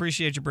it. Really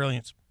appreciate your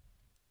brilliance.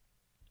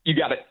 You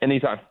got it.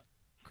 Anytime.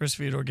 Chris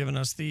Fedor giving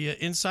us the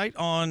insight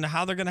on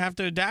how they're going to have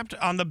to adapt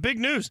on the big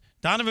news.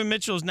 Donovan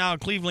Mitchell is now a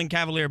Cleveland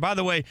Cavalier. By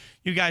the way,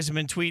 you guys have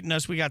been tweeting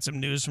us. We got some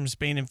news from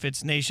Spain and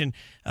Fitz Nation.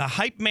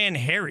 Hype Man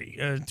Harry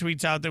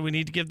tweets out that we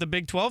need to give the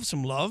Big 12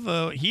 some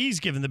love. He's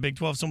giving the Big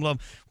 12 some love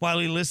while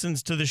he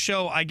listens to the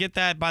show. I get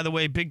that. By the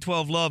way, Big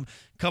 12 love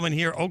coming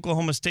here.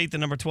 Oklahoma State, the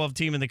number 12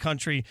 team in the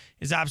country,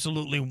 is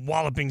absolutely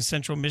walloping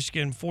Central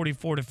Michigan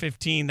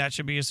 44-15. That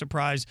should be a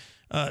surprise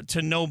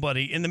to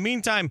nobody. In the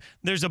meantime,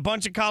 there's a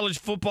bunch of college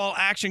football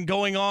action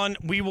going on.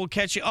 We will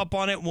catch you up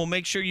on it. We'll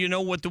make sure you know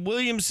what the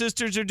Williams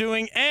sisters are doing.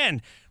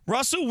 And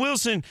Russell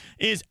Wilson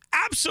is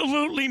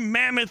absolutely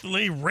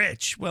mammothly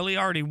rich. Well, he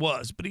already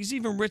was, but he's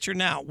even richer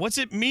now. What's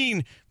it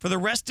mean for the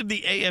rest of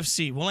the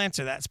AFC? We'll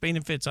answer that. Spain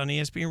and Fitz on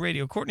ESPN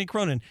Radio. Courtney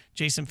Cronin,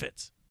 Jason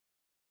Fitz.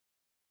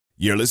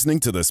 You're listening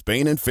to the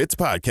Spain and Fitz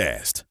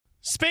podcast.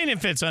 Spain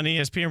and Fitz on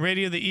ESPN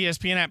Radio, the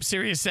ESPN app,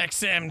 Sirius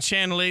XM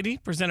Channel 80,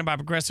 presented by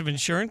Progressive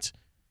Insurance.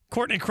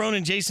 Courtney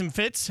Cronin, Jason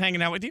Fitz,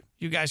 hanging out with you.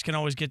 You guys can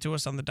always get to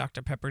us on the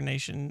Dr. Pepper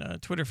Nation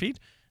Twitter feed.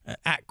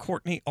 At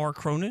Courtney R.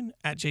 Cronin,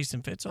 at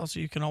Jason Fitz.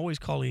 Also, you can always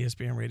call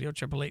ESPN Radio,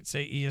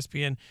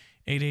 888-SAY-ESPN,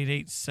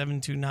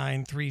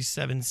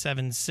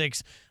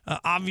 888-729-3776.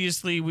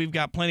 Obviously, we've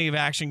got plenty of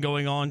action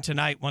going on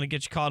tonight. Want to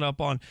get you caught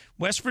up on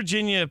West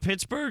Virginia,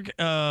 Pittsburgh,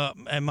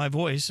 and my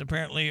voice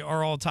apparently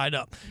are all tied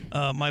up.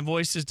 My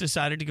voice has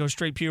decided to go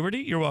straight puberty.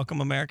 You're welcome,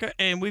 America.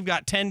 And we've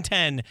got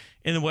 10-10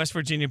 in the West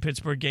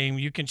Virginia-Pittsburgh game.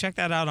 You can check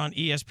that out on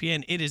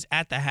ESPN. It is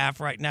at the half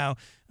right now.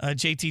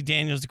 JT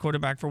Daniels, the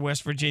quarterback for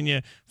West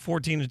Virginia,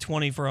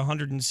 14-20 for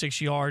 106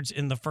 yards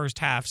in the first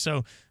half.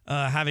 So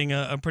having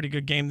a pretty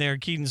good game there.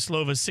 Keaton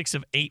Slova, 6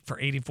 of 8 for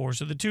 84.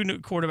 So the two new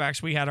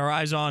quarterbacks we had our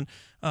eyes on,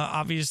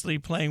 obviously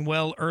playing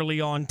well early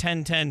on,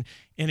 10-10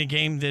 in a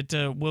game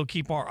that we'll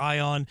keep our eye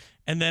on.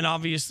 And then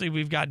obviously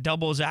we've got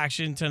doubles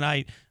action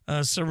tonight.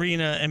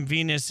 Serena and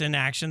Venus in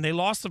action. They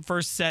lost the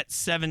first set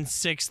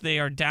 7-6. They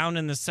are down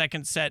in the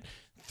second set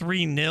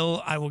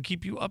 3-0. I will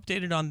keep you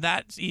updated on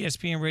that.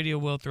 ESPN Radio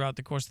will throughout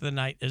the course of the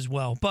night as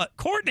well. But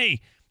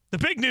Courtney, the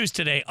big news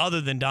today,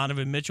 other than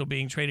Donovan Mitchell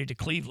being traded to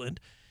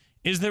Cleveland,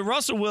 is that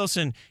Russell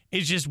Wilson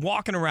is just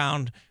walking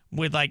around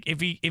with like if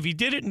he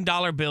did it in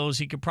dollar bills,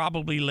 he could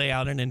probably lay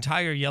out an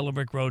entire yellow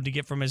brick road to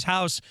get from his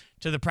house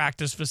to the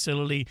practice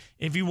facility.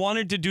 If he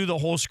wanted to do the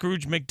whole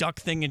Scrooge McDuck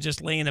thing and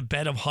just lay in a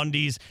bed of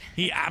hundies,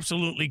 he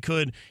absolutely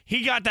could.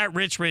 He got that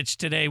rich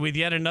today with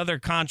yet another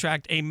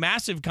contract, a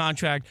massive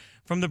contract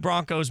from the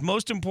Broncos.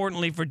 Most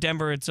importantly for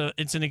Denver, it's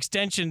an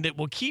extension that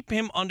will keep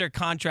him under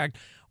contract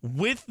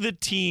with the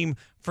team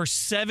for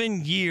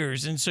 7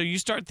 years. And so you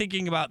start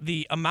thinking about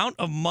the amount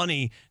of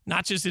money,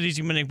 not just that he's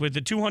winning with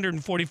the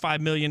 $245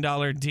 million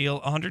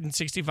deal,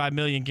 $165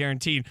 million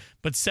guaranteed,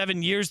 but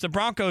 7 years. The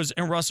Broncos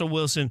and Russell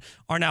Wilson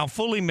are now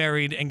fully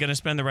married and going to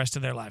spend the rest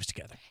of their lives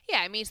together.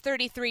 Yeah, I mean, he's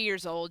 33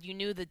 years old. You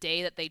knew the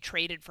day that they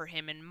traded for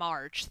him in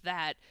March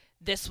that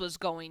this was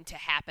going to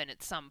happen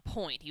at some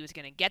point. He was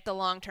going to get the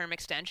long-term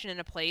extension in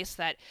a place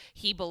that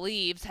he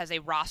believes has a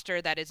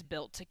roster that is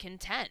built to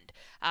contend.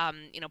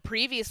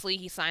 Previously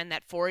he signed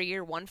that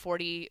 4-year,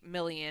 $140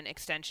 million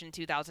extension in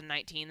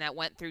 2019 that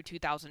went through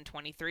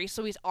 2023.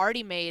 So he's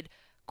already made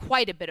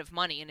quite a bit of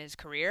money in his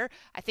career.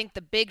 I think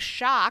the big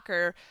shock,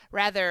 or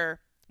rather,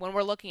 when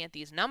we're looking at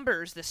these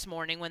numbers this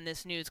morning when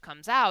this news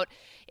comes out,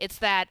 it's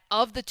that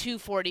of the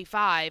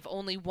 245,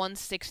 only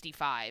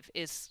 165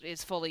 is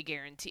fully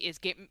guaranteed,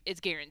 is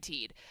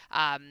guaranteed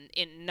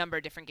in a number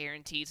of different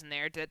guarantees in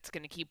there that's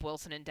going to keep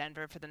Wilson in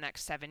Denver for the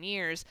next 7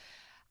 years.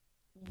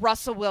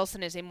 Russell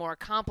Wilson is a more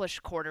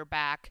accomplished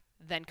quarterback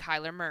than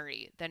Kyler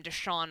Murray, than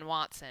Deshaun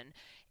Watson,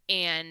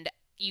 and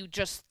you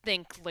just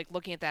think, like,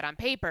 looking at that on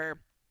paper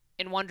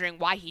and wondering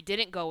why he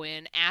didn't go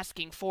in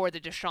asking for the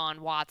Deshaun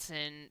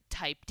Watson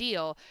type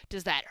deal.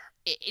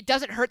 It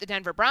doesn't hurt the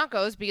Denver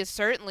Broncos, because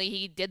certainly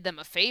he did them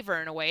a favor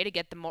in a way to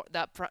get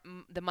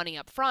the money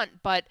up front,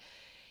 but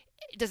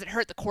it doesn't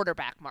hurt the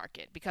quarterback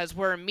market, because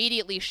we're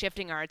immediately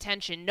shifting our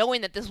attention,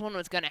 knowing that this one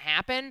was going to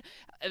happen,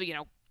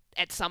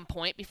 at some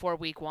point before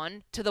week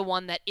 1, to the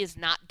one that is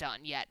not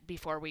done yet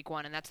before week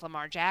 1, and that's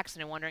Lamar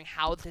Jackson, and wondering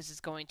how this is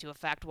going to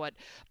affect what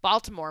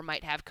Baltimore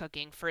might have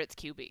cooking for its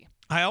QB.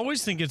 I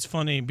always think it's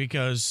funny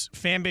because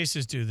fan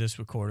bases do this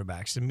with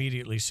quarterbacks.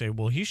 Immediately say,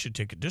 well, he should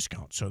take a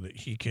discount so that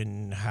he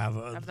can have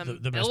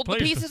the best build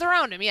players. The pieces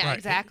around him. Yeah, right.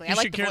 Exactly. I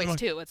like the voice,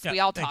 too. We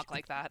all talk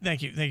like that.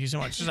 Thank you so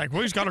much. It's like,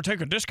 well, he's got to take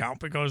a discount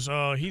because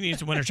he needs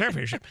to win a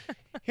championship.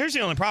 Here's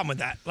the only problem with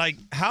that. Like,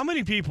 how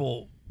many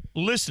people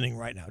listening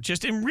right now,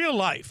 just in real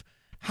life,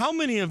 how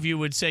many of you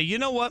would say, you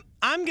know what,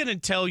 I'm going to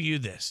tell you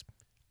this.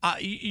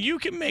 You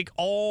can make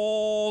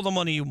all the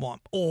money you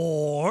want,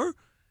 or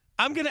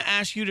I'm going to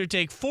ask you to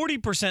take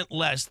 40%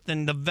 less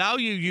than the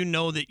value you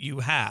know that you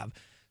have,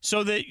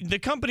 so that the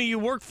company you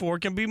work for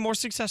can be more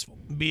successful,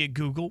 be it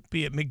Google,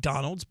 be it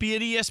McDonald's, be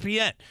it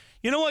ESPN.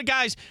 You know what,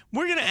 guys?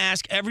 We're going to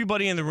ask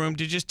everybody in the room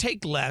to just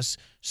take less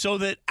so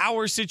that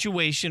our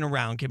situation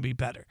around can be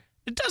better.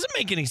 It doesn't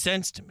make any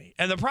sense to me.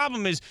 And the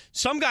problem is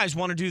some guys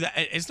want to do that.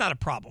 It's not a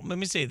problem. Let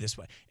me say it this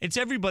way. It's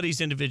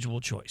everybody's individual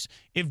choice.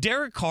 If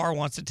Derek Carr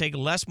wants to take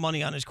less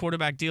money on his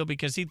quarterback deal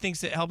because he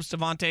thinks it helps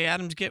Davante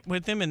Adams get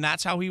with him and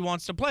that's how he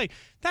wants to play,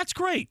 that's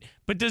great.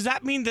 But does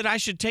that mean that I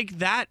should take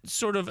that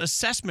sort of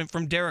assessment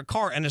from Derek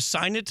Carr and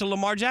assign it to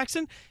Lamar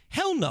Jackson?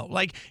 Hell no.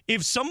 Like,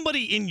 if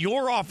somebody in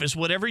your office,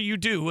 whatever you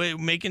do,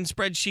 making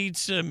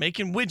spreadsheets,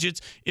 making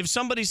widgets, if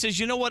somebody says,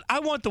 you know what, I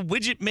want the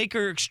widget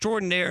maker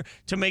extraordinaire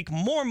to make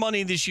more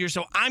money this year,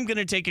 so I'm going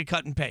to take a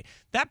cut and pay.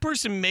 That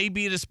person may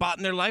be at a spot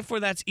in their life where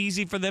that's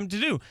easy for them to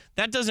do.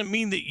 That doesn't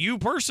mean that you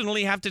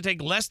personally have to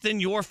take less than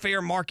your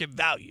fair market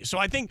value. So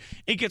I think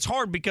it gets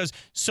hard because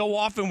so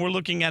often we're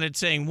looking at it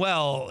saying,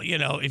 well,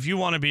 if you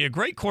want to be a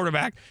great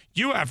quarterback,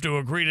 you have to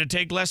agree to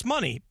take less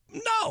money.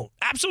 No,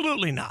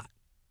 absolutely not.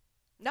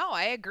 No,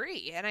 I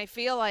agree. And I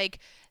feel like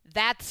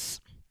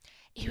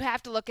you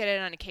have to look at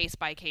it on a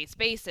case-by-case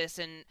basis,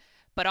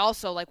 but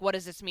also, like, what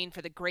does this mean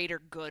for the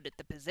greater good at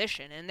the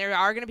position? And there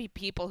are going to be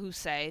people who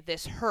say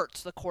this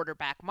hurts the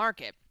quarterback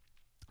market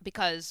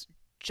because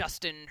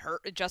Justin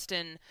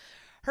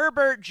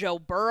Herbert, Joe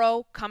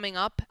Burrow coming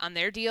up on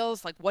their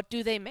deals, like, what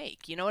do they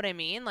make? You know what I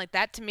mean? Like,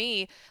 that to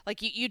me,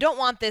 like, you don't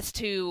want this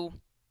to...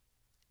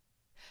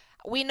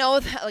 We know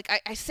that, like,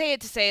 I say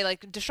it to say,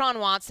 like, Deshaun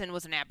Watson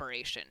was an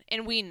aberration,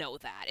 and we know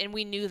that, and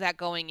we knew that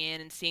going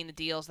in and seeing the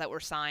deals that were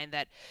signed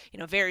that,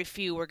 very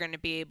few were going to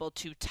be able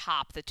to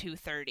top the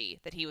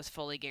 230 that he was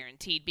fully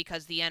guaranteed,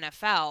 because the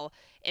NFL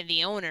and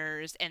the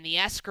owners and the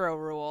escrow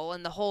rule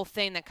and the whole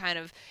thing that kind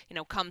of,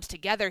 comes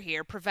together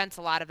here prevents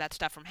a lot of that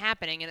stuff from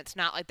happening, and it's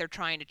not like they're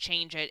trying to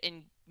change it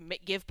and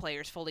give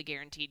players fully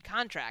guaranteed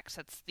contracts.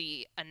 That's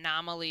the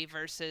anomaly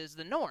versus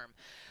the norm.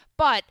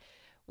 But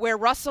where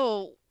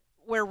Russell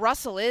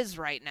is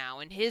right now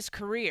in his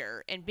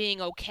career and being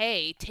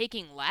okay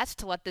taking less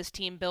to let this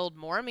team build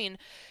more,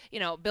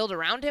 build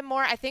around him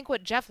more. I think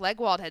what Jeff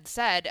Legwold had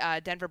said,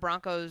 Denver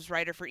Broncos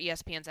writer for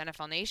ESPN's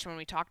NFL Nation, when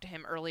we talked to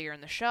him earlier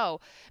in the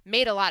show,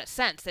 made a lot of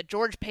sense, that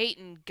George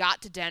Payton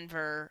got to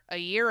Denver a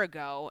year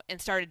ago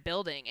and started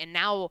building, and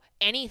now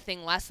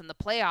anything less than the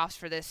playoffs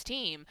for this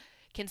team,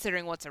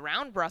 considering what's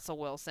around Russell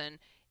Wilson,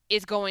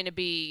 is going to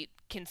be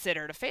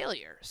considered a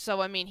failure. So,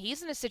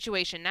 he's in a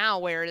situation now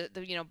where,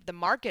 the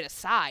market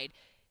aside,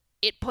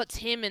 it puts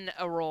him in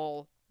a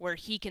role where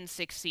he can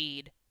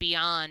succeed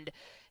beyond,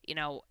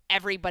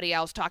 everybody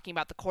else talking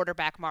about the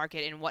quarterback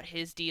market and what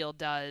his deal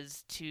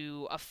does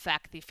to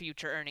affect the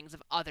future earnings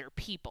of other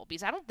people.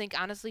 Because I don't think,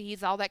 honestly,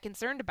 he's all that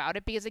concerned about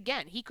it. Because,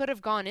 again, he could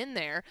have gone in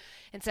there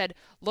and said,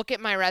 look at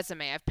my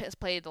resume. I've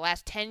played the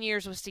last 10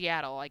 years with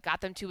Seattle. I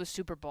got them to a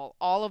Super Bowl.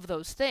 All of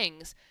those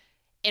things,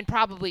 and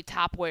probably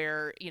top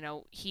where,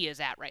 he is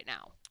at right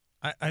now.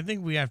 I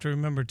think we have to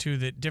remember, too,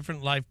 that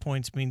different life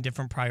points mean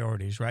different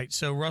priorities, right?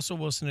 So Russell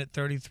Wilson at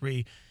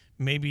 33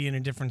 maybe in a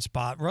different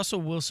spot.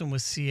 Russell Wilson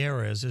with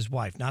Ciara as his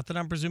wife. Not that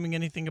I'm presuming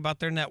anything about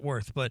their net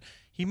worth, but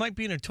he might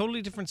be in a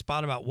totally different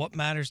spot about what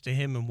matters to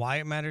him and why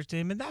it matters to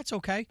him, and that's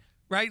okay,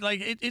 right? Like,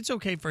 it's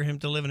okay for him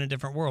to live in a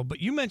different world. But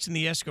you mentioned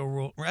the escrow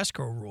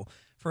rule.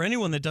 For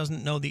anyone that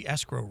doesn't know the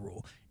escrow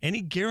rule,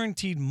 any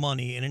guaranteed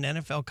money in an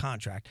NFL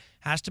contract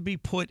has to be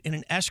put in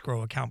an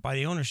escrow account by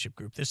the ownership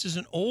group. This is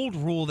an old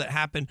rule that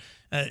happened.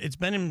 It's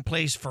been in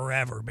place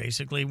forever,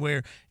 basically,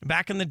 where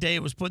back in the day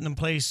it was put in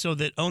place so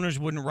that owners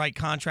wouldn't write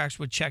contracts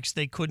with checks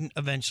they couldn't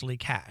eventually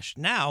cash.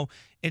 Now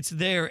it's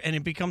there, and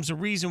it becomes a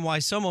reason why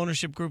some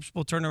ownership groups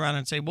will turn around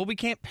and say, well, we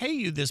can't pay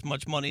you this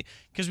much money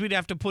because we'd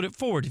have to put it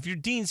forward. If you're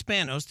Dean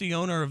Spanos, the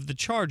owner of the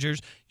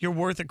Chargers, you're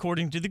worth,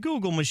 according to the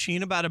Google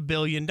machine, about $1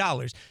 billion.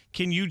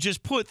 Can you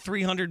just put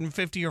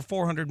 $350 or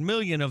 $400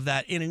 million of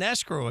that in an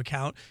escrow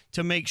account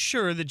to make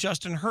sure that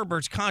Justin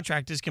Herbert's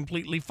contract is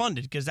completely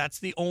funded? Because that's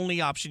the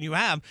only option you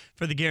have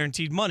for the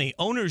guaranteed money.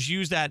 Owners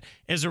use that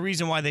as a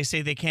reason why they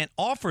say they can't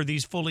offer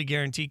these fully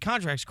guaranteed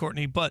contracts,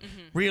 Courtney. But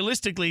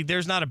realistically,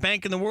 there's not a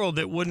bank in the world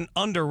that wouldn't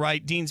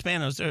underwrite Dean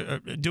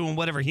Spanos doing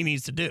whatever he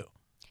needs to do.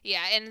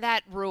 Yeah, and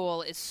that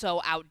rule is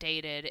so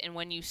outdated. And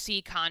when you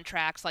see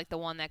contracts like the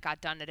one that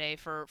got done today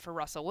for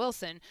Russell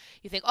Wilson,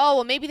 you think, oh,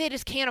 well, maybe they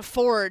just can't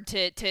afford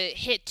to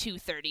hit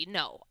 230.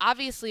 No.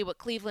 Obviously, what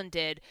Cleveland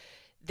did,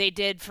 they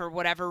did for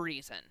whatever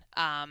reason.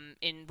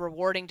 In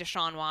rewarding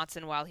Deshaun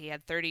Watson while he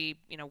had 30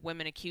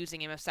 women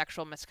accusing him of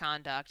sexual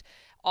misconduct,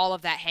 all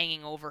of that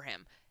hanging over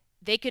him.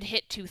 They could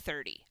hit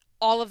 230.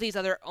 All of these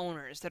other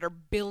owners that are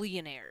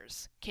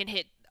billionaires can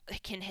hit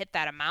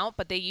that amount,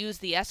 but they use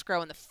the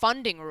escrow and the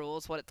funding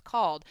rules, what it's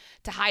called,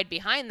 to hide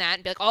behind that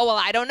and be like, oh, well,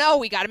 I don't know.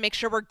 We got to make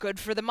sure we're good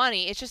for the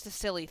money. It's just a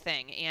silly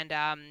thing. And,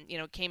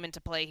 it came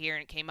into play here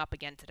and it came up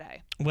again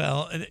today.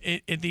 Well,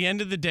 at the end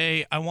of the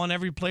day, I want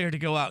every player to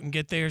go out and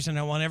get theirs, and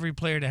I want every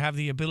player to have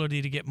the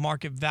ability to get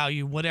market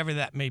value, whatever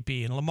that may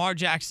be. And Lamar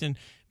Jackson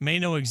may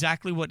know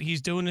exactly what he's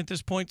doing at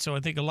this point, so I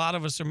think a lot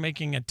of us are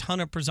making a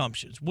ton of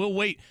presumptions. We'll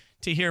wait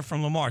to hear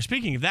from Lamar.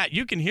 Speaking of that,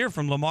 you can hear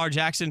from Lamar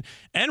Jackson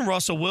and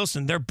Russell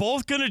Wilson. They're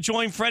both going to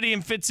join Freddie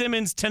and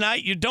Fitzsimmons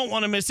tonight. You don't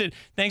want to miss it.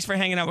 Thanks for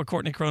hanging out with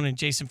Courtney Cronin and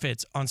Jason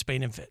Fitz on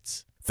Spain and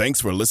Fitz.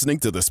 Thanks for listening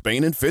to the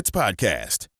Spain and Fitz podcast.